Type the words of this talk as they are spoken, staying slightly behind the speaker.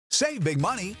Save big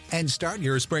money and start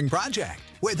your spring project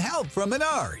with help from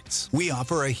Menards. We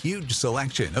offer a huge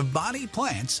selection of bonnie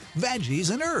plants,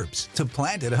 veggies, and herbs to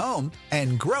plant at home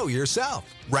and grow yourself.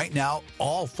 Right now,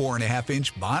 all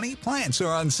 4.5-inch bonnie plants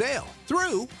are on sale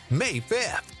through May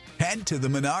 5th. Head to the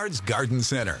Menards Garden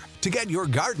Center to get your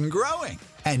garden growing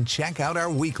and check out our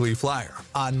weekly flyer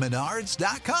on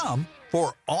menards.com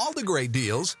for all the great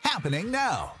deals happening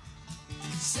now.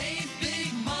 Save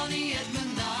big money at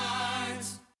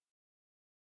Menards.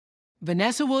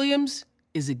 Vanessa Williams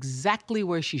is exactly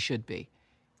where she should be.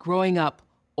 Growing up,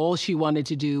 all she wanted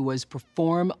to do was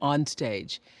perform on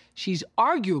stage. She's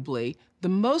arguably the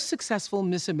most successful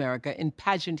Miss America in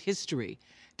pageant history,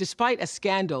 despite a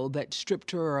scandal that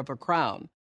stripped her of her crown.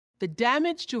 The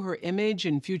damage to her image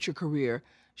and future career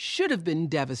should have been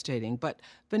devastating, but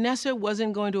Vanessa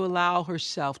wasn't going to allow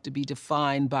herself to be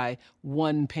defined by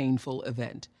one painful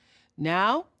event.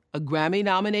 Now, a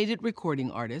Grammy-nominated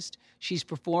recording artist, she's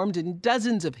performed in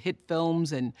dozens of hit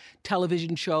films and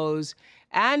television shows,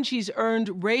 and she's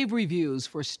earned rave reviews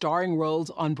for starring roles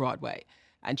on Broadway.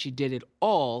 And she did it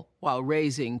all while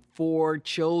raising 4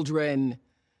 children.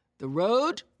 The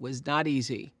road was not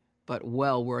easy, but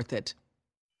well worth it.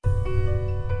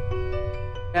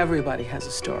 Everybody has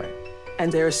a story, and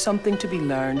there is something to be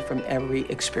learned from every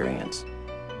experience.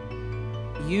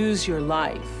 Use your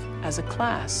life as a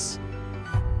class.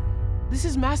 This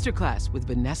is Masterclass with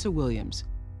Vanessa Williams.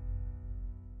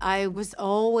 I was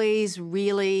always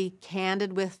really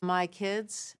candid with my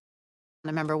kids. I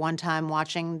remember one time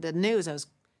watching the news, I was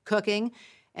cooking,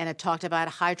 and it talked about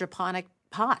a hydroponic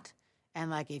pot. And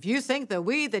like, if you think the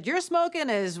weed that you're smoking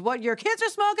is what your kids are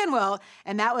smoking, well,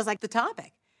 and that was like the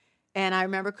topic. And I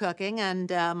remember cooking, and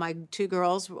my 2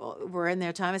 girls were in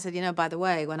their time. I said, you know, by the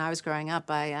way, when I was growing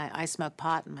up, I smoked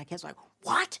pot. And my kids were like,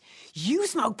 what? You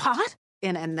smoke pot?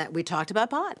 And that we talked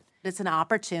about pot. It's an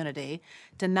opportunity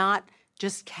to not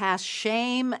just cast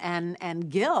shame and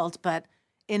guilt, but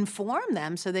inform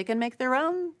them so they can make their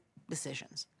own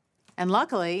decisions. And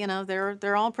luckily, you know,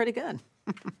 they're all pretty good.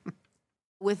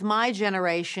 With my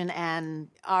generation and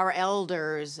our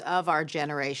elders of our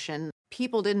generation,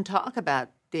 people didn't talk about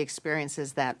the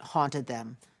experiences that haunted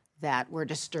them, that were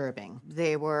disturbing.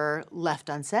 They were left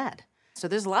unsaid. So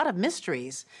there's a lot of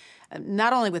mysteries,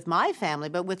 not only with my family,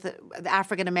 but with the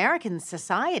African-American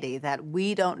society, that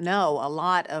we don't know a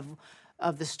lot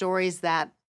of the stories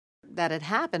that had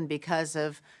happened because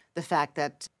of the fact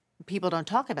that people don't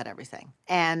talk about everything.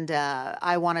 And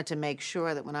I wanted to make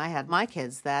sure that when I had my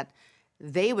kids that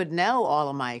they would know all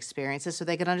of my experiences so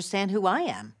they could understand who I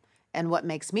am and what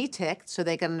makes me tick, so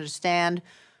they can understand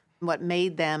what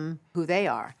made them who they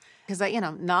are. Because, you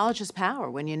know, knowledge is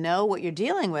power. When you know what you're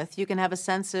dealing with, you can have a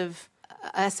sense of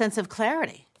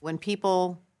clarity. When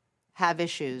people have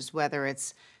issues, whether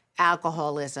it's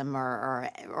alcoholism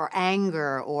or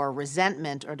anger or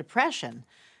resentment or depression,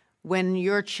 when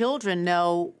your children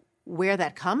know where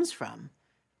that comes from,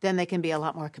 then they can be a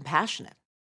lot more compassionate.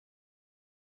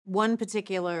 One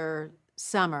particular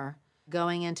summer,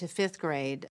 going into 5th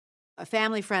grade, a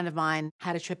family friend of mine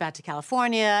had a trip out to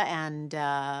California, and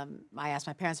I asked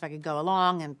my parents if I could go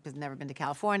along, and I've never been to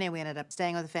California. We ended up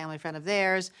staying with a family friend of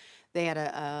theirs. They had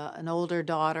an older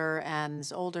daughter, and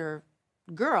this older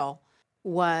girl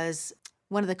was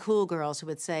one of the cool girls who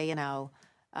would say, you know,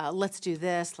 let's do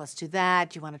this, let's do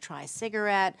that. Do you want to try a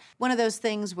cigarette? One of those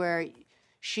things where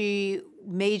she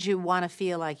made you want to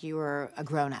feel like you were a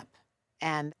grown-up.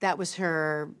 And that was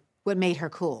what made her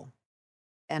cool.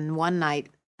 And one night,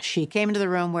 she came into the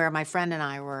room where my friend and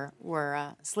I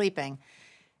were sleeping,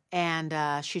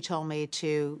 and she told me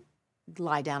to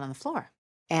lie down on the floor.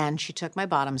 And she took my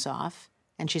bottoms off,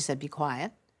 and she said, be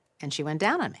quiet, and she went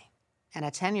down on me. And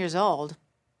at 10 years old,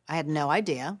 I had no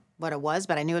idea what it was,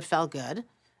 but I knew it felt good,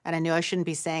 and I knew I shouldn't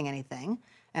be saying anything,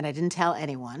 and I didn't tell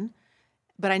anyone.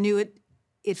 But I knew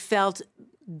it felt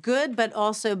good, but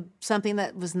also something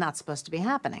that was not supposed to be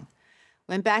happening.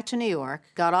 Went back to New York,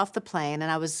 got off the plane,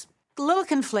 and I was a little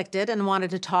conflicted and wanted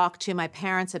to talk to my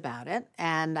parents about it.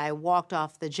 And I walked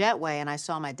off the jetway, and I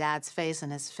saw my dad's face,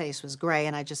 and his face was gray,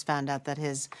 and I just found out that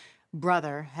his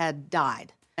brother had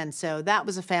died. And so that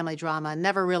was a family drama. I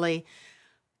never really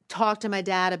talked to my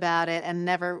dad about it and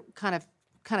never kind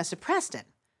of suppressed it.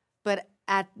 But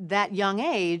at that young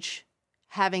age,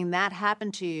 having that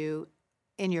happen to you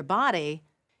in your body,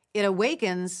 it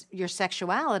awakens your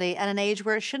sexuality at an age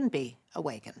where it shouldn't be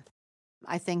awakened.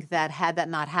 I think that had that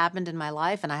not happened in my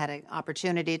life, and I had an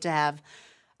opportunity to have,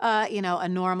 a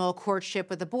normal courtship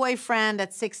with a boyfriend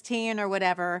at 16 or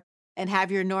whatever, and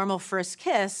have your normal first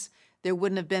kiss, there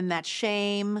wouldn't have been that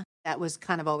shame that was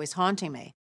kind of always haunting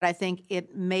me. But I think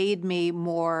it made me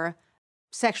more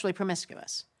sexually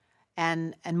promiscuous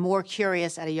and more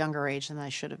curious at a younger age than I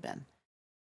should have been.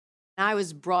 I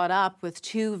was brought up with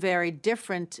two very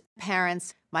different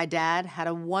parents. My dad had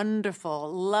a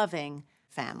wonderful, loving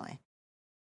family.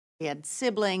 He had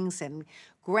siblings and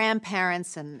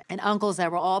grandparents and uncles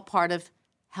that were all part of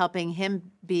helping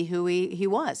him be who he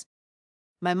was.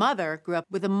 My mother grew up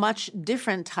with a much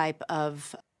different type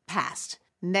of past,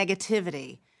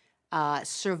 negativity,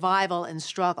 survival and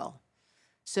struggle.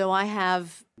 So I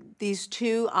have these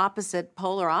two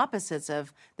polar opposites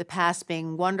of the past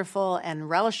being wonderful and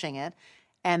relishing it,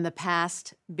 and the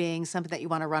past being something that you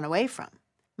want to run away from.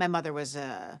 My mother was,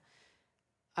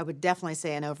 I would definitely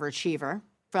say, an overachiever,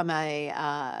 from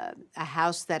a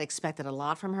house that expected a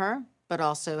lot from her, but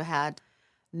also had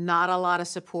not a lot of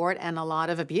support and a lot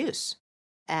of abuse.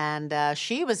 And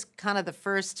she was kind of the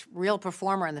first real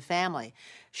performer in the family.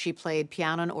 She played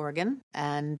piano and organ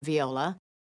and viola.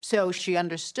 So she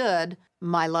understood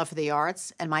my love for the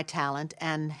arts and my talent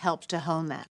and helped to hone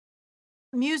that.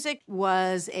 Music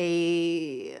was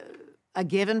a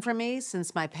given for me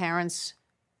since my parents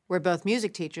were both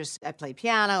music teachers. I played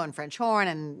piano and French horn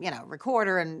and,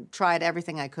 recorder and tried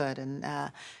everything I could, and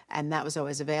that was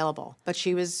always available. But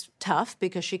she was tough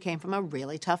because she came from a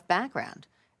really tough background.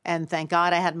 And thank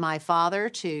God I had my father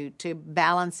to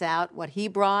balance out what he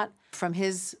brought from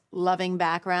his loving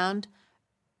background.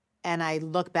 And I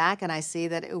look back and I see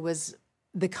that it was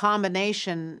the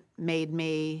combination made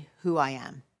me who I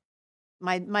am.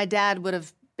 My dad would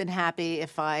have been happy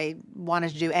if I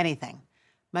wanted to do anything.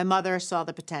 My mother saw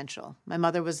the potential. My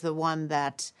mother was the one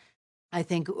that I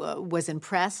think was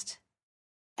impressed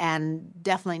and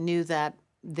definitely knew that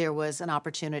there was an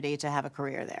opportunity to have a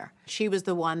career there. She was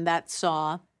the one that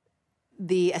saw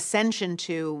the ascension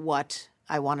to what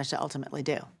I wanted to ultimately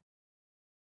do.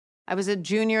 I was a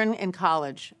junior in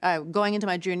college, going into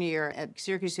my junior year at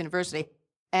Syracuse University,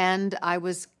 and I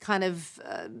was kind of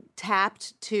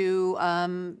tapped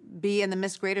to be in the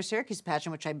Miss Greater Syracuse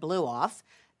pageant, which I blew off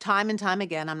time and time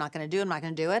again. I'm not going to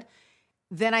do it.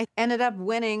 Then I ended up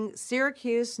winning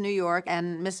Syracuse, New York,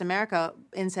 and Miss America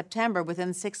in September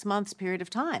within 6 months period of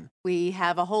time. We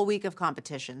have a whole week of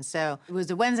competition. So it was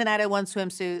a Wednesday night I won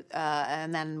swimsuit,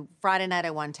 and then Friday night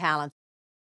I won talent.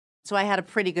 So I had a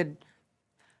pretty good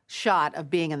shot of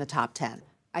being in the top 10.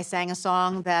 I sang a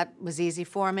song that was easy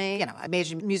for me. I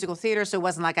majored in musical theater, so it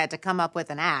wasn't like I had to come up with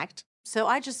an act. So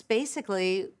I just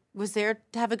basically was there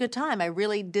to have a good time. I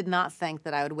really did not think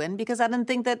that I would win because I didn't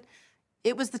think that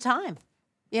it was the time.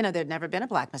 There'd never been a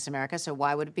Black Miss America, so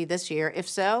why would it be this year? If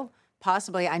so,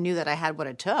 possibly I knew that I had what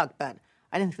it took, but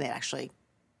I didn't think they'd actually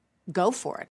go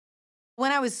for it.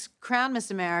 When I was crowned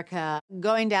Miss America,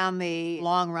 going down the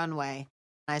long runway,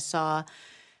 I saw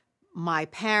my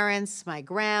parents, my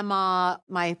grandma,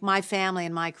 my family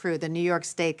and my crew, the New York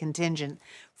State contingent,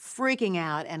 freaking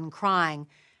out and crying.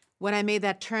 When I made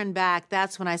that turn back,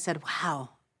 that's when I said, wow,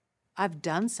 I've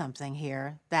done something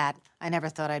here that I never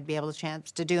thought I'd be able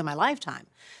to do in my lifetime.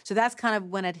 So that's kind of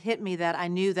when it hit me that I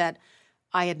knew that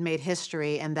I had made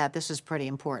history and that this was pretty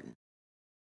important.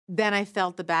 Then I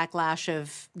felt the backlash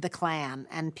of the Klan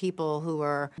and people who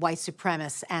were white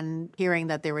supremacists and hearing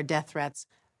that there were death threats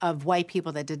of white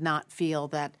people that did not feel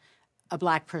that a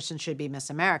Black person should be Miss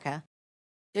America.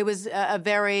 It was a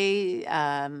very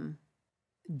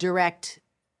direct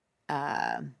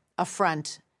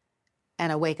affront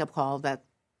and a wake-up call that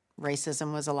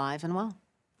racism was alive and well.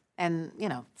 And,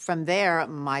 from there,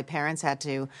 my parents had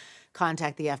to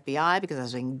contact the FBI because I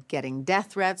was getting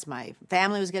death threats. My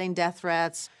family was getting death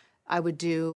threats. I would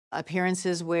do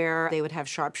appearances where they would have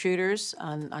sharpshooters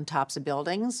on tops of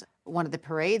buildings. One of the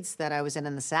parades that I was in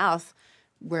the South,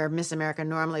 where Miss America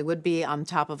normally would be on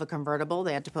top of a convertible,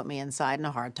 they had to put me inside in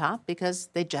a hardtop because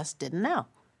they just didn't know.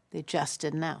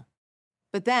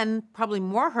 But then, probably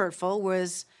more hurtful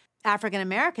was African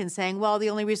Americans saying, well, the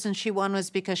only reason she won was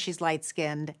because she's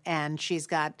light-skinned and she's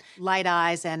got light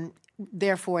eyes and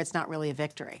therefore it's not really a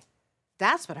victory.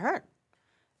 That's what hurt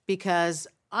because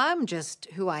I'm just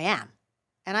who I am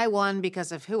and I won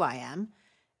because of who I am.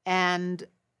 And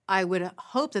I would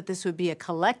hope that this would be a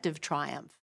collective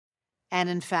triumph. And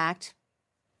in fact,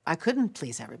 I couldn't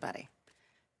please everybody.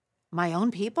 My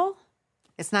own people?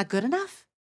 It's not good enough?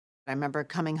 I remember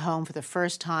coming home for the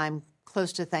first time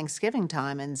close to Thanksgiving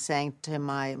time and saying to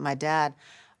my dad,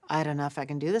 I don't know if I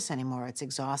can do this anymore. It's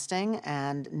exhausting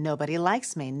and nobody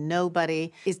likes me.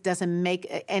 It doesn't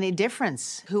make any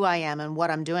difference who I am and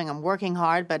what I'm doing. I'm working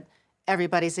hard, but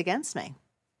everybody's against me.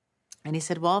 And he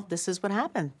said, well, this is what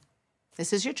happened.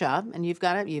 This is your job and you've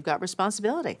got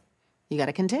responsibility. You got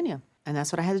to continue. And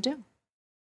that's what I had to do.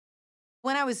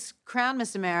 When I was crowned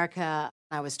Miss America,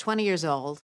 I was 20 years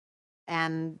old.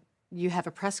 and you have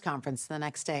a press conference the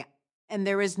next day. And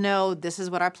there is no, this is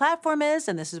what our platform is,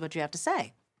 and this is what you have to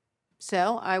say.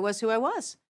 So I was who I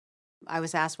was. I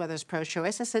was asked whether it's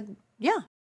pro-choice. I said, yeah.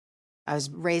 I was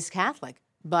raised Catholic,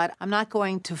 but I'm not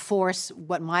going to force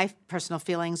what my personal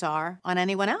feelings are on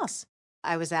anyone else.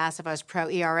 I was asked if I was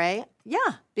pro-ERA.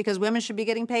 Yeah, because women should be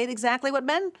getting paid exactly what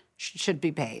men should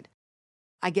be paid.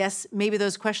 I guess maybe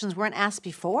those questions weren't asked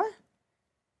before,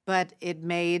 but it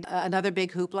made another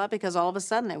big hoopla because all of a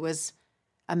sudden it was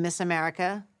a Miss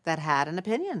America that had an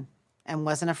opinion and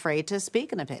wasn't afraid to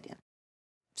speak an opinion.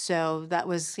 So that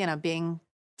was, being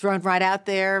thrown right out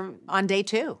there on day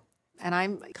 2. And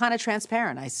I'm kind of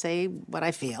transparent. I say what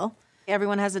I feel.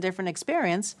 Everyone has a different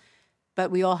experience, but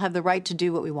we all have the right to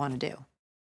do what we want to do.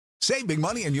 Save big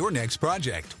money on your next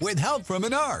project with help from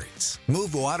Menards.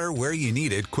 Move water where you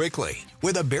need it quickly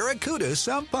with a Barracuda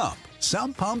sump pump.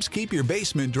 Sump pumps keep your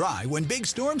basement dry when big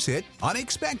storms hit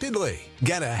unexpectedly.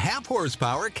 Get a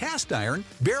half-horsepower cast iron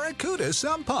Barracuda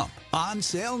sump pump on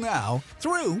sale now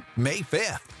through May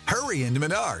 5th. Hurry into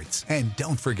Menards and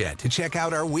don't forget to check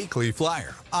out our weekly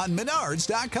flyer on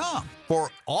Menards.com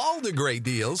for all the great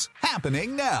deals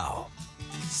happening now.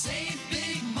 Save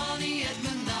big money at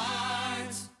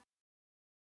Menards.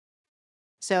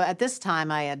 So at this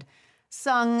time, I had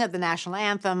sung the national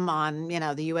anthem on,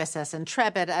 the USS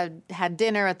Intrepid. I had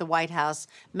dinner at the White House,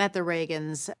 met the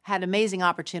Reagans, had amazing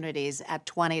opportunities at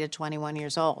 20 to 21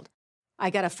 years old.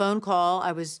 I got a phone call.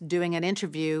 I was doing an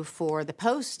interview for The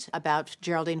Post about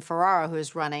Geraldine Ferraro, who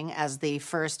is running as the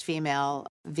first female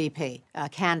VP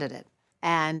candidate.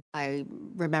 And I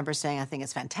remember saying, I think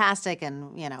it's fantastic,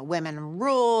 and, women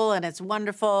rule, and it's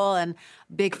wonderful, and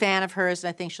big fan of hers, and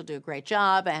I think she'll do a great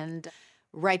job. And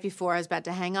right before I was about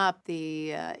to hang up,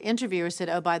 the interviewer said,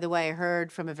 oh, by the way, I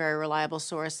heard from a very reliable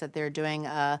source that they're doing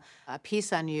a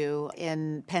piece on you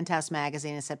in Penthouse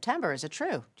magazine in September. Is it true?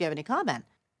 Do you have any comment?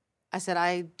 I said,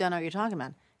 I don't know what you're talking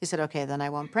about. He said, okay, then I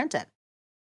won't print it.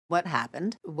 What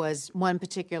happened was one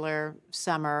particular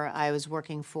summer, I was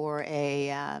working for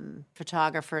a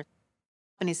photographer.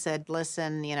 And he said,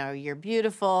 listen, you're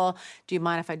beautiful. Do you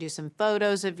mind if I do some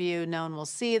photos of you? No one will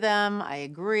see them. I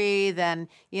agree. Then,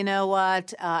 you know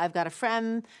what? I've got a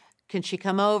friend. Can she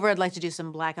come over? I'd like to do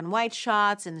some black and white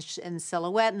shots in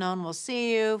silhouette. No one will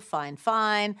see you. Fine,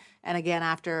 fine. And again,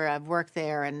 after I've worked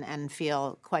there and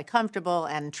feel quite comfortable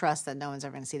and trust that no one's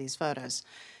ever going to see these photos.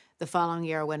 The following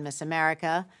year, I win Miss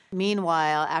America.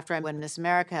 Meanwhile, after I win Miss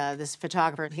America, this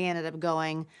photographer, he ended up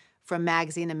going from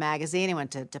magazine to magazine. He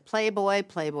went to Playboy.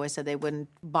 Playboy said they wouldn't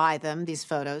buy them, these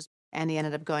photos. And he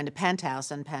ended up going to Penthouse,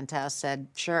 and Penthouse said,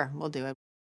 sure, we'll do it.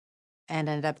 And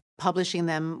ended up publishing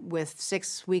them with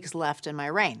 6 weeks left in my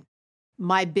reign.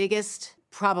 My biggest,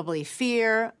 probably,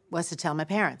 fear was to tell my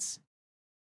parents,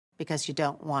 because you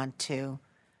don't want to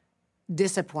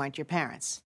disappoint your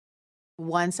parents.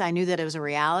 Once I knew that it was a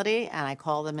reality, and I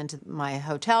called them into my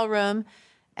hotel room,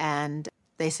 and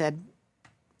they said,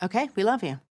 okay, we love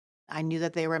you. I knew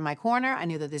that they were in my corner. I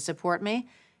knew that they support me,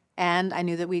 and I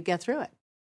knew that we'd get through it.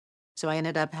 So I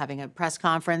ended up having a press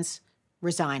conference,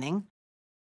 resigning.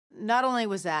 Not only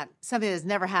was that something that's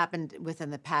never happened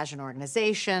within the pageant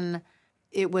organization,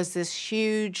 it was this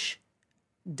huge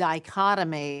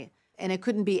dichotomy, and it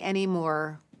couldn't be any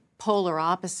more polar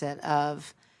opposite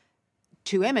of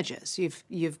two images.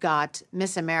 You've got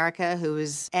Miss America, who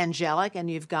is angelic, and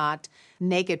you've got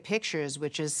Naked Pictures,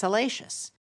 which is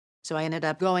salacious. So I ended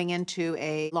up going into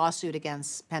a lawsuit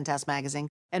against Penthouse magazine.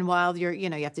 And while you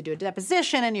have to do a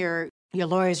deposition, and your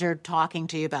lawyers are talking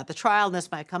to you about the trial, and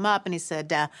this might come up, and he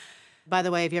said, by the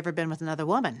way, have you ever been with another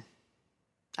woman?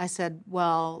 I said,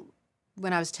 well,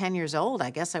 when I was 10 years old,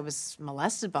 I guess I was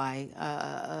molested by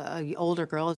an older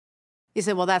girl. He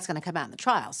said, well, that's going to come out in the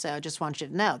trial, so I just want you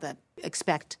to know that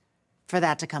expect for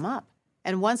that to come up.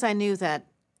 And once I knew that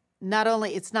not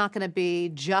only it's not going to be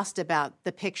just about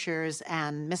the pictures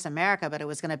and Miss America, but it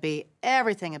was going to be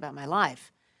everything about my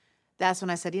life, that's when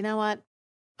I said, you know what?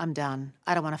 I'm done.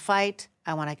 I don't want to fight.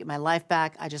 I want to get my life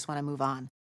back. I just want to move on.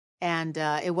 And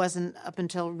it wasn't up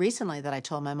until recently that I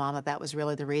told my mom that was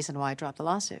really the reason why I dropped the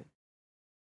lawsuit.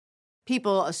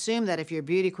 People assume that if you're a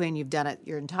beauty queen, you've done it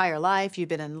your entire life. You've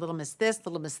been in Little Miss this,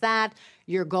 Little Miss that.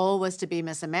 Your goal was to be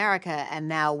Miss America, and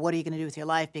now what are you going to do with your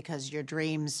life because your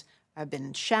dreams have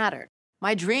been shattered?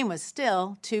 My dream was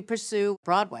still to pursue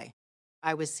Broadway.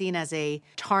 I was seen as a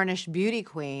tarnished beauty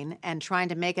queen, and trying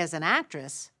to make as an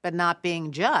actress, but not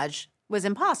being judged, was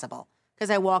impossible, because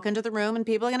I walk into the room and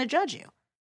people are going to judge you.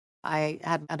 I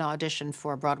had an audition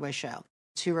for a Broadway show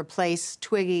to replace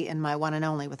Twiggy in My One and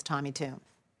Only with Tommy Tune.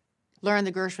 Learned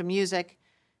the Gershwin music,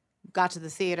 got to the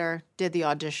theater, did the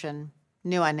audition,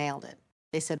 knew I nailed it.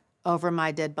 They said, over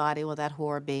my dead body will that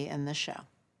whore be in this show.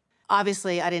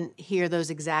 Obviously, I didn't hear those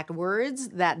exact words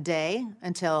that day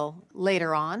until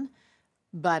later on,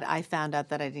 but I found out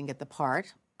that I didn't get the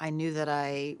part. I knew that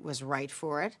I was right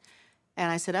for it.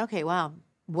 And I said, okay, wow,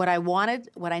 what I wanted,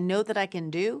 what I know that I can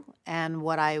do, and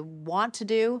what I want to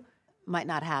do might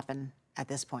not happen at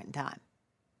this point in time.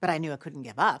 But I knew I couldn't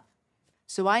give up.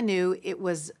 So I knew it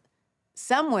was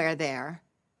somewhere there,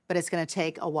 but it's going to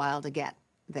take a while to get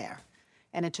there.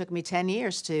 And it took me 10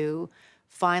 years to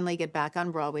finally get back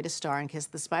on Broadway to star in Kiss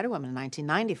the Spider-Woman in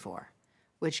 1994,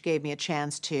 which gave me a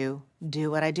chance to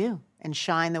do what I do and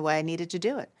shine the way I needed to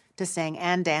do it, to sing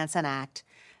and dance and act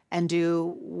and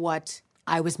do what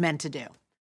I was meant to do.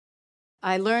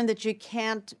 I learned that you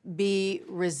can't be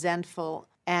resentful,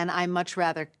 and I much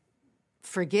rather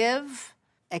forgive,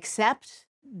 accept,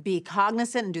 be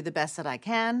cognizant, and do the best that I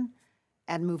can,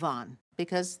 and move on,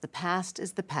 because the past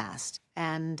is the past.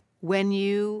 And when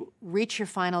you reach your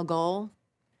final goal,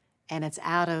 and it's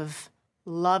out of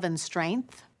love and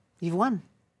strength, you've won.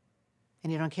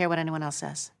 And you don't care what anyone else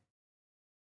says.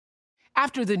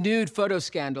 After the nude photo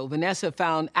scandal, Vanessa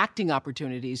found acting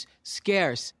opportunities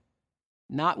scarce.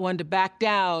 Not one to back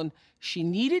down, she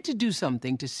needed to do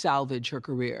something to salvage her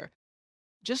career.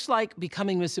 Just like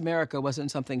becoming Miss America wasn't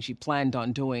something she planned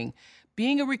on doing,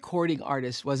 being a recording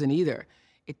artist wasn't either.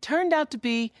 It turned out to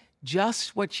be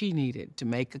just what she needed to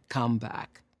make a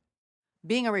comeback.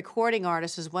 Being a recording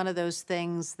artist is one of those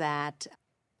things that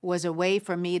was a way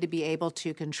for me to be able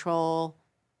to control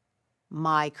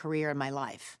my career and my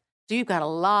life. So you've got a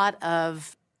lot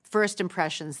of first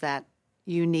impressions that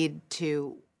you need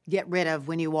to get rid of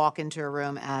when you walk into a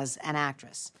room as an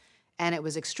actress. And it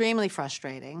was extremely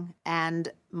frustrating.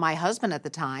 And my husband at the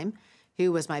time,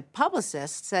 who was my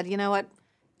publicist, said, you know what,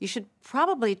 you should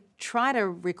probably try to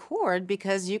record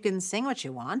because you can sing what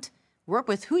you want, work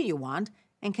with who you want,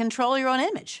 and control your own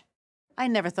image. I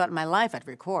never thought in my life I'd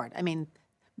record. I mean,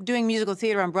 doing musical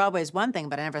theater on Broadway is one thing,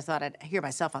 but I never thought I'd hear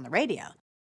myself on the radio.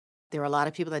 There were a lot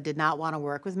of people that did not want to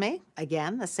work with me.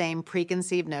 Again, the same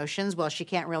preconceived notions. Well, she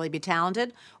can't really be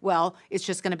talented. Well, it's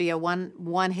just going to be a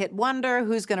one-hit wonder.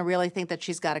 Who's going to really think that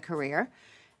she's got a career?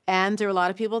 And there were a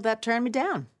lot of people that turned me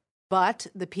down. But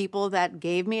the people that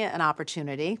gave me an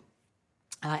opportunity,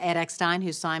 Ed Eckstein,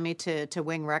 who signed me to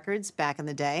Wing Records back in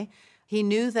the day, he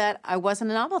knew that I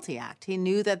wasn't a novelty act. He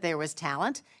knew that there was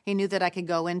talent. He knew that I could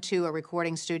go into a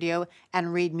recording studio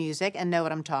and read music and know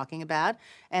what I'm talking about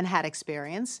and had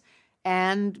experience.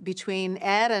 And between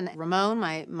Ed and Ramon,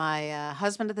 my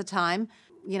husband at the time,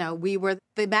 you know, we were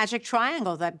the magic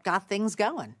triangle that got things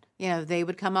going. You know, they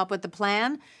would come up with the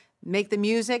plan, make the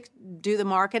music, do the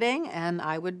marketing, and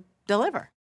I would deliver.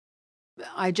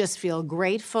 I just feel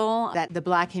grateful that the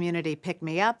Black community picked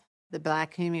me up. The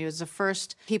Black community was the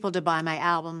first people to buy my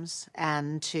albums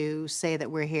and to say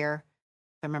that we're here.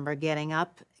 I remember getting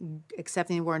up,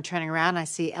 accepting the award, and turning around, and I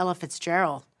see Ella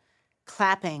Fitzgerald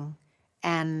clapping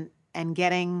and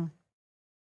getting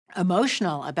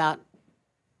emotional about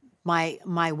my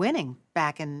winning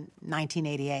back in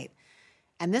 1988.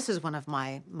 And this is one of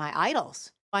my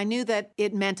idols. I knew that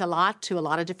it meant a lot to a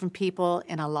lot of different people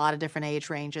in a lot of different age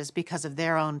ranges because of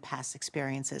their own past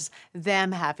experiences,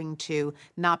 them having to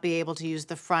not be able to use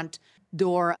the front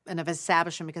door of an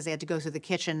establishment because they had to go through the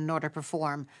kitchen in order to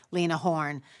perform. Lena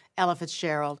Horne, Ella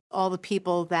Fitzgerald, all the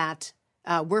people that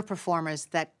were performers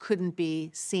that couldn't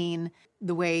be seen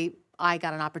the way I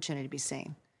got an opportunity to be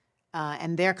seen.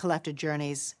 And their collective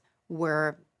journeys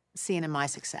were seen in my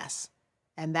success.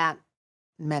 And that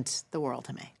meant the world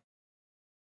to me.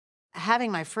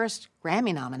 Having my first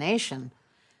Grammy nomination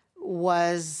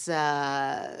was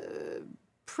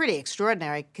pretty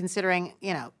extraordinary, considering,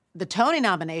 you know, the Tony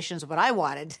nominations, what I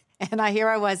wanted. And here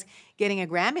I was getting a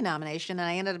Grammy nomination, and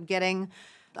I ended up getting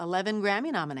 11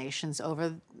 Grammy nominations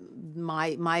over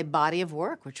my body of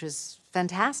work, which was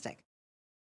fantastic.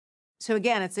 So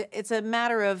again, it's a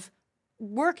matter of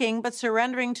working, but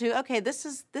surrendering to, okay, this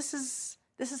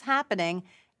is happening,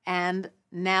 and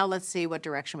now let's see what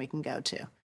direction we can go to.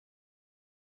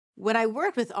 When I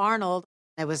worked with Arnold,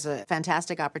 it was a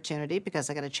fantastic opportunity because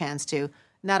I got a chance to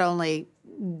not only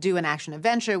do an action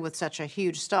adventure with such a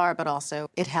huge star, but also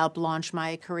it helped launch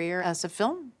my career as a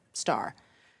film star.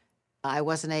 I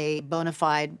wasn't a bona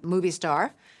fide movie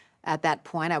star at that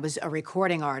point. I was a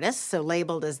recording artist, so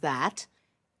labeled as that.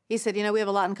 He said, you know, we have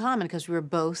a lot in common because we were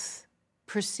both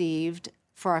perceived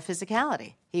for our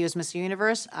physicality. He was Miss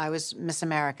Universe, I was Miss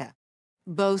America.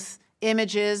 Both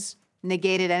images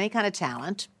negated any kind of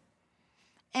talent,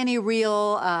 any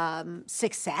real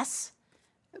success,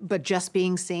 but just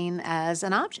being seen as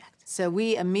an object. So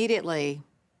we immediately,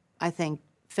 I think,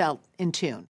 felt in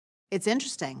tune. It's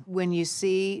interesting when you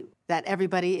see that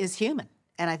everybody is human.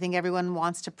 And I think everyone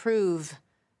wants to prove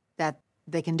that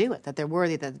they can do it, that they're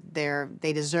worthy, that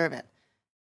they deserve it.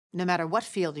 No matter what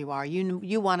field you are,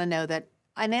 you want to know that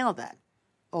I nailed that,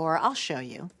 or I'll show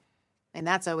you. And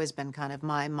that's always been kind of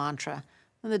my mantra.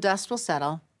 When the dust will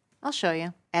settle, I'll show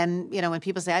you. And, when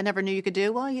people say, I never knew you could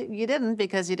do, well, you didn't,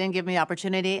 because you didn't give me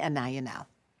opportunity, and now you know.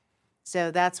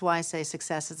 So that's why I say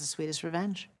success is the sweetest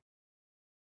revenge.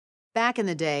 Back in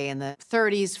the day, in the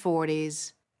 30s,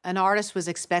 40s, an artist was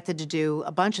expected to do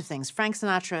a bunch of things. Frank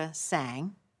Sinatra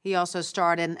sang. He also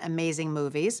starred in amazing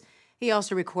movies. He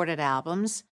also recorded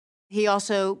albums. He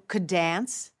also could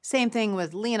dance. Same thing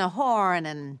with Lena Horne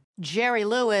and Jerry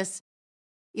Lewis.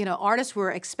 Artists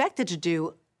were expected to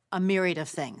do a myriad of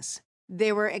things.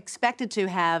 They were expected to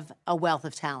have a wealth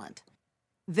of talent.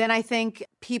 Then I think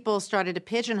people started to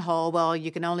pigeonhole, well,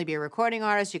 you can only be a recording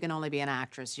artist, you can only be an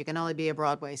actress, you can only be a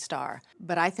Broadway star.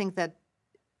 But I think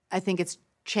it's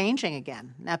changing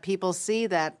again. Now people see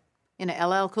that,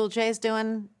 LL Cool J is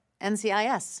doing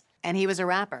NCIS, and he was a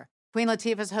rapper. Queen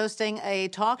Latifah's hosting a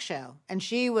talk show, and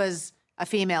she was a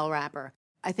female rapper.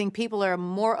 I think people are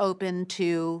more open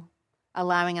to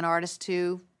allowing an artist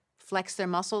to flex their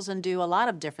muscles and do a lot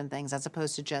of different things as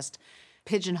opposed to just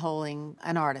pigeonholing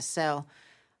an artist. So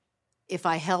if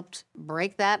I helped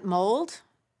break that mold,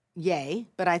 yay.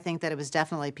 But I think that it was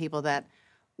definitely people that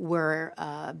were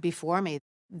before me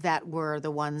that were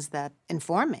the ones that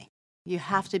informed me. You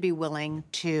have to be willing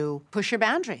to push your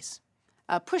boundaries.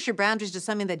 Push your boundaries to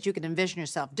something that you can envision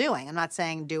yourself doing. I'm not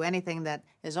saying do anything that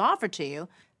is offered to you,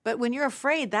 but when you're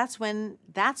afraid, that's when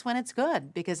it's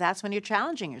good, because that's when you're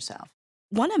challenging yourself.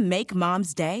 Want to make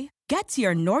Mom's day? Get to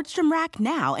your Nordstrom Rack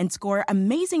now and score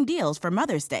amazing deals for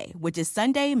Mother's Day, which is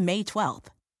Sunday, May 12th.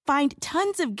 Find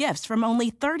tons of gifts from only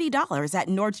 $30 at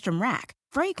Nordstrom Rack.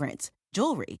 Fragrance,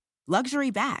 jewelry, luxury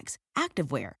bags,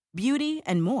 activewear, beauty,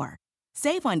 and more.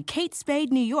 Save on Kate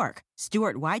Spade New York,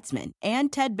 Stuart Weitzman,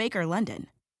 and Ted Baker London.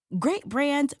 Great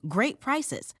brands, great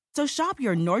prices. So shop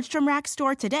your Nordstrom Rack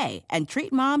store today and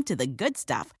treat Mom to the good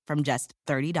stuff from just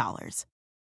 $30.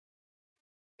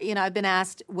 I've been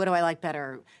asked, what do I like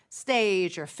better,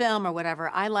 stage or film or whatever?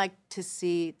 I like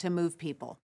to move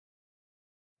people.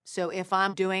 So if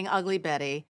I'm doing Ugly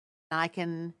Betty, I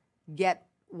can get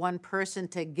one person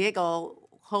to giggle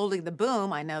holding the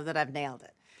boom, I know that I've nailed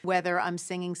it. Whether I'm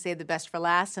singing Save the Best for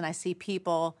Last and I see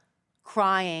people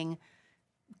crying,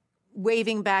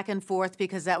 waving back and forth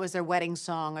because that was their wedding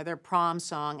song or their prom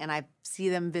song, and I see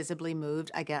them visibly moved,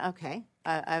 I get, okay,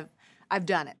 I've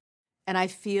done it. And I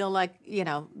feel like,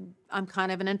 I'm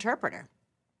kind of an interpreter.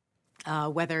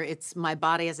 Whether it's my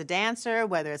body as a dancer,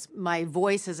 whether it's my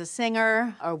voice as a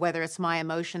singer, or whether it's my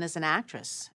emotion as an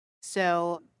actress.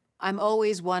 So I'm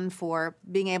always one for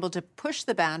being able to push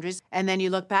the boundaries, and then you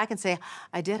look back and say,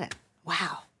 I did it.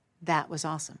 Wow, that was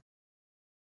awesome.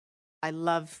 I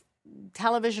love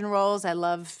television roles. I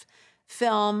love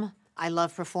film. I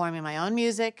love performing my own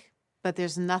music, but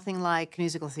there's nothing like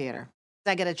musical theater.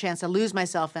 I get a chance to lose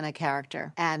myself in a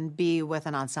character and be with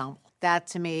an ensemble. That,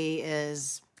 to me,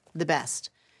 is the best.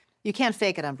 You can't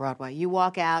fake it on Broadway. You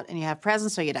walk out and you have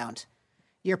presence or you don't.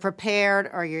 You're prepared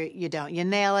or you don't. You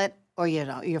nail it or you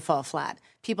don't. You fall flat.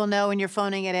 People know when you're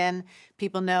phoning it in.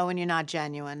 People know when you're not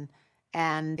genuine.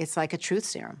 And it's like a truth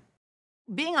serum.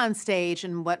 Being on stage,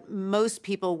 and what most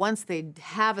people, once they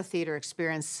have a theater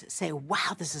experience, say,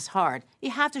 wow, this is hard. You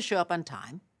have to show up on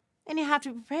time and you have to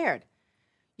be prepared.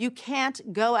 You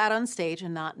can't go out on stage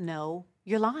and not know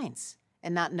your lines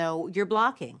and not know your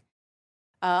blocking.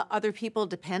 Other people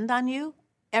depend on you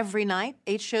every night,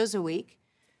 8 shows a week.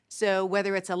 So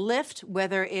whether it's a lift,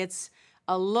 whether it's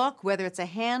a look, whether it's a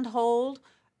handhold,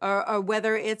 or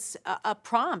whether it's a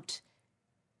prompt,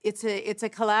 it's a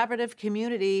collaborative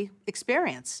community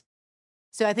experience.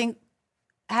 So I think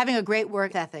having a great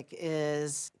work ethic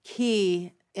is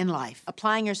key in life,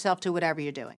 applying yourself to whatever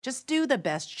you're doing. Just do the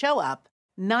best, show up.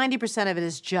 90% of it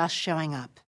is just showing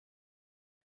up.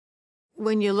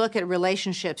 When you look at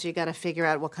relationships, you got to figure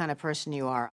out what kind of person you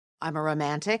are. I'm a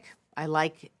romantic. I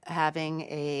like having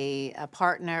a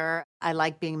partner. I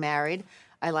like being married.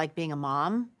 I like being a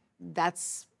mom.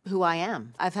 That's who I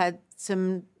am. I've had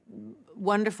some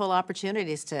wonderful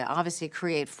opportunities to obviously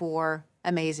create 4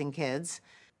 amazing kids,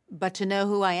 but to know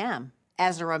who I am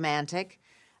as a romantic,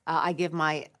 I give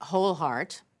my whole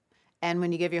heart. And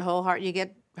when you give your whole heart, you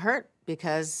get hurt,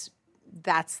 because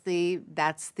that's the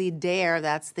dare,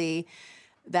 that's the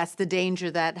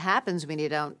danger that happens when you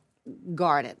don't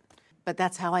guard it. But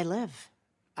that's how I live.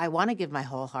 I want to give my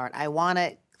whole heart. I want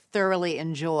to thoroughly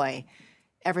enjoy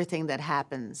everything that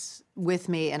happens with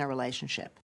me in a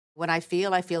relationship. When I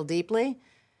feel deeply.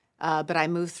 But I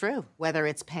move through, whether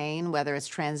it's pain, whether it's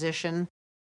transition.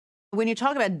 When you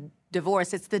talk about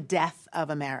divorce, it's the death of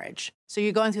a marriage. So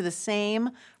you're going through the same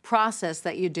process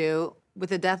that you do with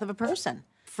the death of a person.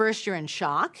 First, you're in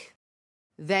shock.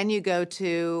 Then you go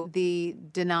to the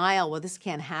denial, well, this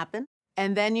can't happen.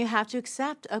 And then you have to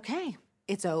accept, okay,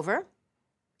 it's over.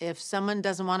 If someone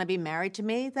doesn't want to be married to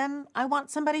me, then I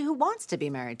want somebody who wants to be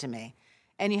married to me.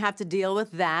 And you have to deal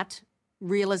with that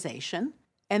realization.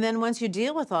 And then once you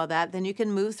deal with all that, then you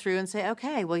can move through and say,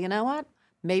 okay, well, you know what?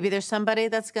 Maybe there's somebody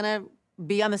that's going to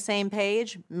be on the same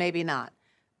page, maybe not.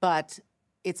 But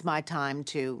it's my time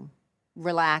to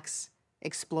relax,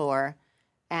 explore,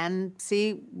 and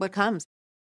see what comes.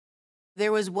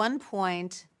 There was one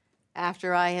point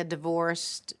after I had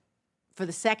divorced for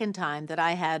the second time that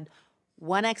I had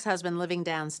one ex-husband living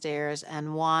downstairs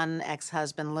and one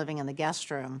ex-husband living in the guest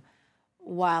room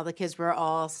while the kids were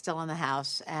all still in the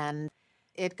house. And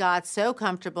it got so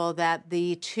comfortable that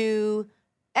the two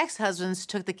ex-husbands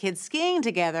took the kids skiing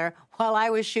together while I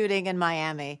was shooting in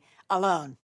Miami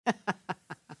alone.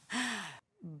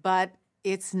 But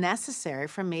it's necessary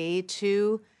for me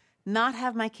to not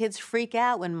have my kids freak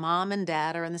out when mom and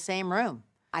dad are in the same room.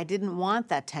 I didn't want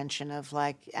that tension of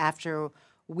like after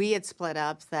we had split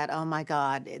up that, oh my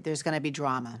God, there's going to be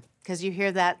drama. Because you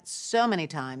hear that so many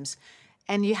times.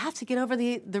 And you have to get over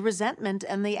the resentment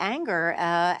and the anger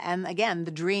and, again,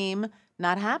 the dream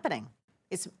not happening.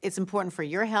 It's important for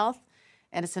your health,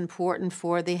 and it's important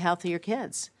for the health of your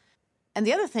kids. And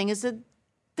the other thing is that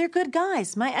they're good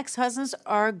guys. My ex-husbands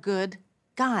are good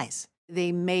guys.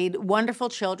 They made wonderful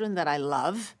children that I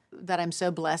love, that I'm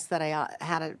so blessed that I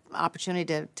had an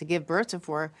opportunity to give birth to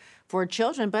for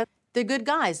children. But they're good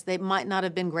guys. They might not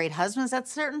have been great husbands at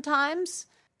certain times.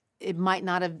 It might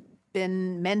not have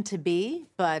been meant to be,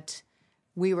 but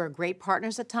we were great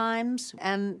partners at times,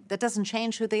 and that doesn't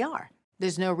change who they are.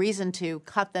 There's no reason to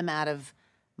cut them out of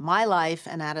my life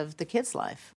and out of the kids'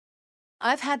 life.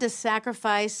 I've had to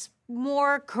sacrifice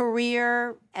more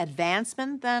career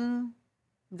advancement than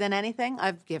anything.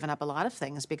 I've given up a lot of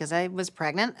things because I was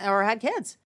pregnant or had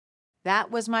kids.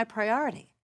 That was my priority.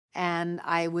 And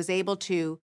I was able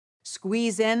to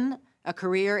squeeze in a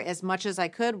career as much as I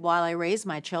could while I raised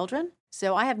my children.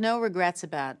 So I have no regrets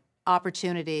about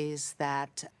opportunities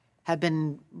that have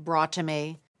been brought to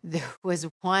me. There was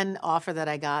one offer that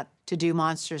I got to do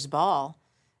Monsters Ball,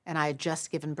 and I had just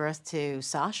given birth to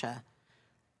Sasha.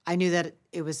 I knew that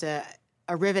it was a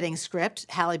riveting script.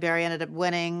 Halle Berry ended up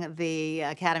winning the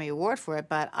Academy Award for it,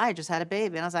 but I just had a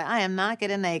baby. And I was like, I am not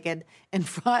getting naked in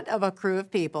front of a crew of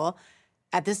people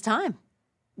at this time.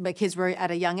 My kids were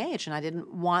at a young age, and I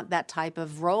didn't want that type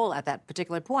of role at that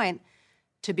particular point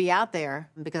to be out there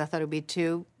because I thought it would be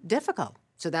too difficult.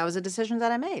 So that was a decision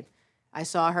that I made. I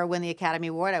saw her win the Academy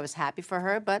Award. I was happy for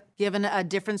her, but given a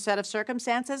different set of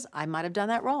circumstances, I might have done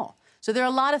that role. So there are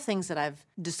a lot of things that I've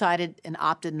decided and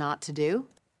opted not to do,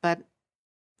 but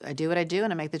I do what I do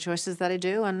and I make the choices that I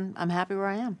do, and I'm happy where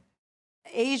I am.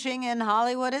 Aging in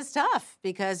Hollywood is tough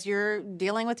because you're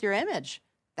dealing with your image.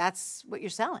 That's what you're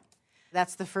selling.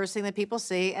 That's the first thing that people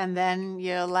see, and then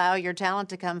you allow your talent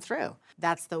to come through.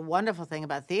 That's the wonderful thing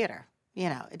about theater. You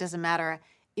know, it doesn't matter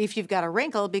if you've got a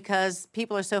wrinkle because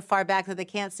people are so far back that they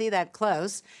can't see that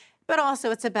close, but also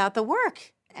it's about the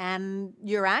work and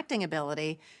your acting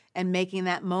ability and making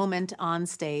that moment on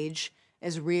stage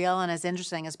as real and as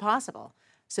interesting as possible.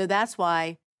 So that's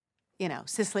why, you know,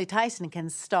 Cicely Tyson can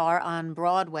star on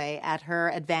Broadway at her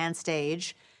advanced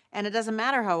age. And it doesn't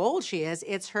matter how old she is,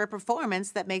 it's her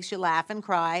performance that makes you laugh and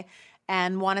cry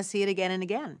and want to see it again and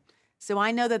again. So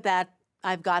I know that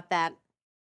I've got that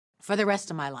for the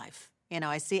rest of my life. You know,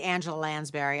 I see Angela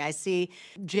Lansbury, I see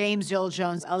James Earl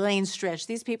Jones, Elaine Stritch.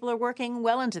 These people are working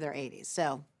well into their 80s.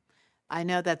 So I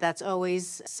know that that's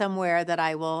always somewhere that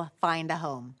I will find a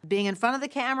home. Being in front of the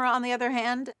camera, on the other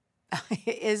hand,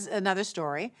 is another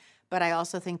story. But I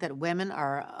also think that women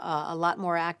are a lot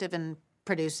more active in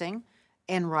producing,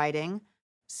 in writing.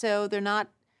 So they're not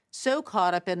so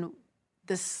caught up in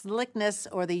the slickness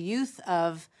or the youth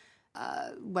of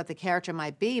what the character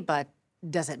might be, but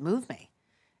does it move me?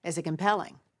 Is it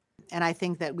compelling? And I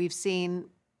think that we've seen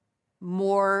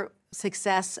more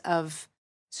success of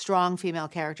strong female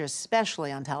characters,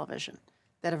 especially on television,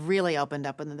 that have really opened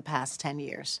up within the past 10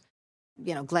 years.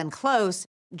 You know, Glenn Close,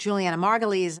 Juliana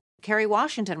Margulies, Kerry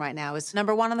Washington right now is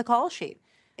 #1 on the call sheet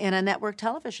in a network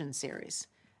television series.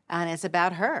 And it's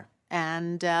about her.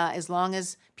 And as long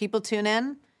as people tune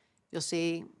in, you'll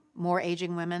see more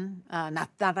aging women. Not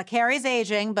that Carrie's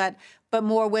aging, but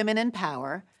more women in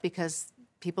power because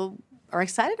people are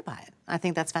excited about it. I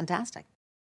think that's fantastic.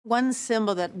 One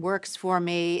symbol that works for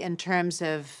me in terms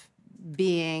of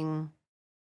being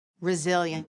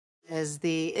resilient is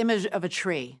the image of a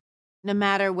tree. No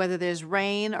matter whether there's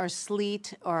rain or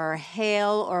sleet or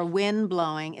hail or wind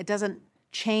blowing, it doesn't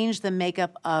change the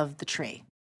makeup of the tree.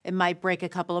 It might break a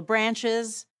couple of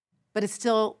branches, but it's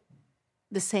still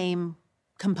the same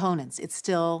components. It's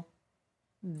still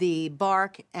the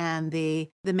bark and the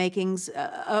makings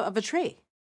of a tree.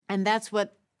 And that's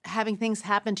what having things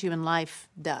happen to you in life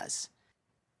does.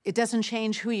 It doesn't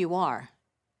change who you are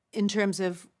in terms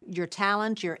of your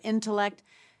talent, your intellect,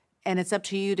 and it's up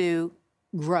to you to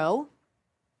grow,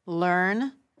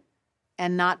 learn,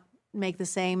 and not make the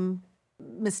same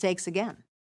mistakes again.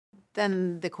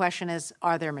 Then the question is,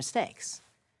 are there mistakes?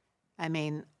 I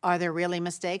mean, are there really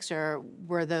mistakes, or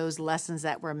were those lessons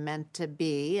that were meant to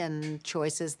be and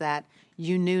choices that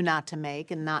you knew not to make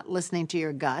and not listening to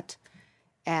your gut,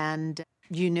 and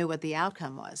you knew what the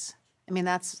outcome was? I mean,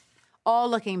 that's all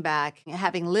looking back,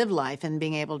 having lived life and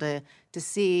being able to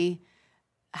see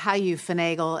how you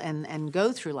finagle and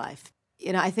go through life.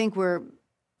 You know, I think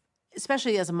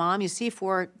especially as a mom, you see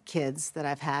 4 kids that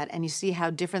I've had, and you see how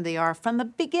different they are from the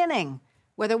beginning.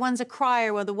 Whether one's a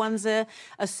crier, whether one's a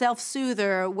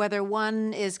self-soother, whether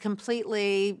one is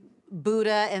completely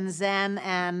Buddha and Zen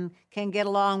and can get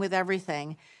along with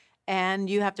everything. And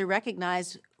you have to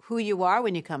recognize who you are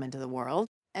when you come into the world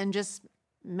and just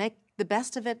make the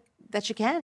best of it that you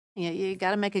can. You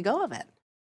got to make a go of it.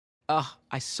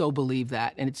 I so believe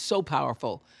that, and it's so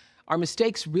powerful. Are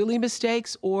mistakes really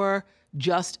mistakes, or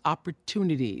just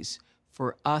opportunities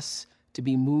for us to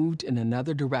be moved in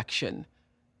another direction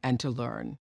and to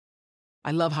learn?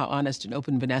 I love how honest and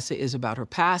open Vanessa is about her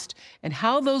past and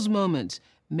how those moments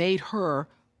made her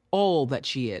all that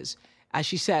she is. As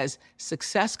she says,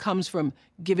 success comes from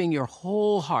giving your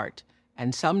whole heart,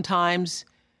 and sometimes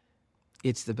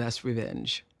it's the best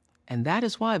revenge. And that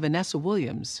is why Vanessa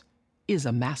Williams is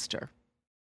a master.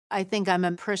 I think I'm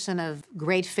a person of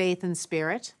great faith and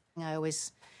spirit. I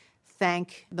always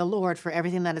thank the Lord for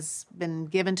everything that has been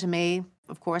given to me,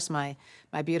 of course, my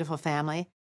beautiful family.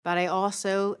 But I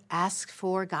also ask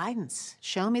for guidance.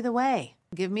 Show me the way.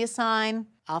 Give me a sign.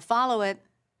 I'll follow it.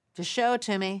 Just show it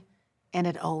to me. And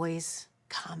it always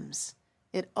comes.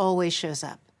 It always shows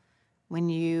up. When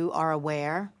you are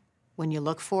aware, when you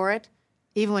look for it,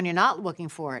 even when you're not looking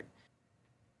for it,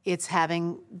 it's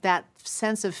having that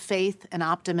sense of faith and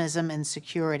optimism and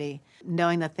security,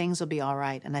 knowing that things will be all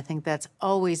right. And I think that's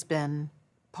always been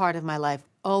part of my life,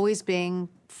 always being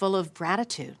full of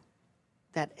gratitude,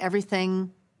 that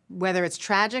everything, whether it's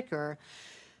tragic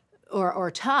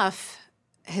or tough,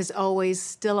 has always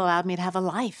still allowed me to have a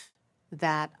life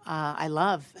that I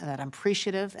love and that I'm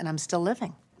appreciative and I'm still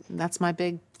living. And that's my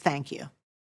big thank you.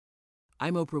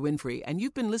 I'm Oprah Winfrey, and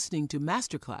you've been listening to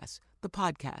Masterclass, the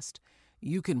podcast.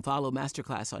 You can follow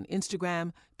Masterclass on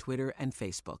Instagram, Twitter, and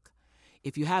Facebook.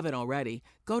 If you haven't already,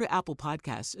 go to Apple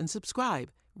Podcasts and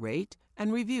subscribe, rate,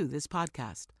 and review this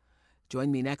podcast.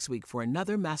 Join me next week for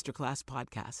another Masterclass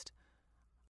podcast.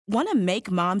 Want to make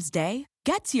Mom's Day?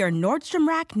 Get to your Nordstrom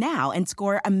Rack now and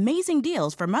score amazing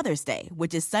deals for Mother's Day,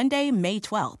 which is Sunday, May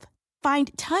 12th.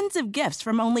 Find tons of gifts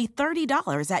from only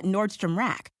 $30 at Nordstrom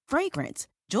Rack. Fragrance,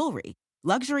 jewelry,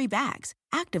 luxury bags,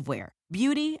 activewear,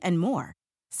 beauty, and more.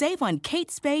 Save on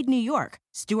Kate Spade New York,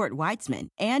 Stuart Weitzman,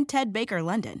 and Ted Baker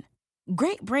London.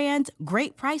 Great brands,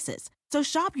 great prices. So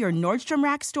shop your Nordstrom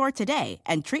Rack store today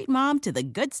and treat Mom to the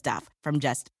good stuff from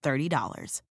just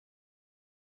 $30.